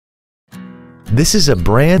This is a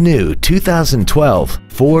brand new 2012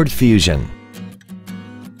 Ford Fusion.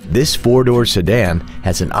 This four-door sedan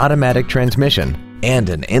has an automatic transmission and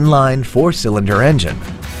an inline four-cylinder engine.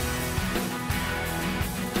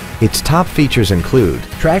 Its top features include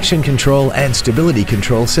traction control and stability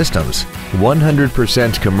control systems,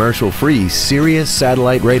 100% commercial-free Sirius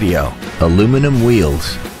satellite radio, aluminum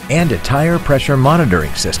wheels, and a tire pressure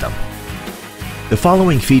monitoring system. The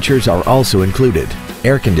following features are also included: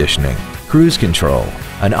 air conditioning, cruise control,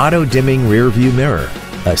 an auto-dimming rear-view mirror,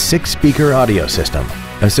 a 6-speaker audio system,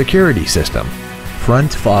 a security system,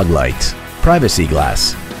 front fog lights, privacy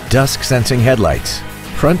glass, dusk-sensing headlights,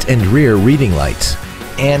 front and rear reading lights,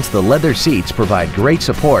 and the leather seats provide great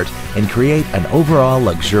support and create an overall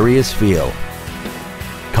luxurious feel.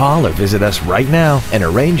 Call or visit us right now and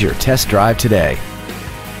arrange your test drive today.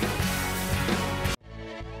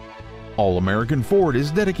 All-American Ford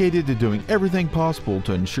is dedicated to doing everything possible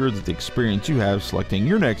to ensure that the experience you have selecting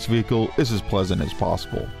your next vehicle is as pleasant as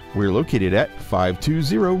possible. We're located at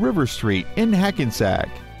 520 River Street in Hackensack.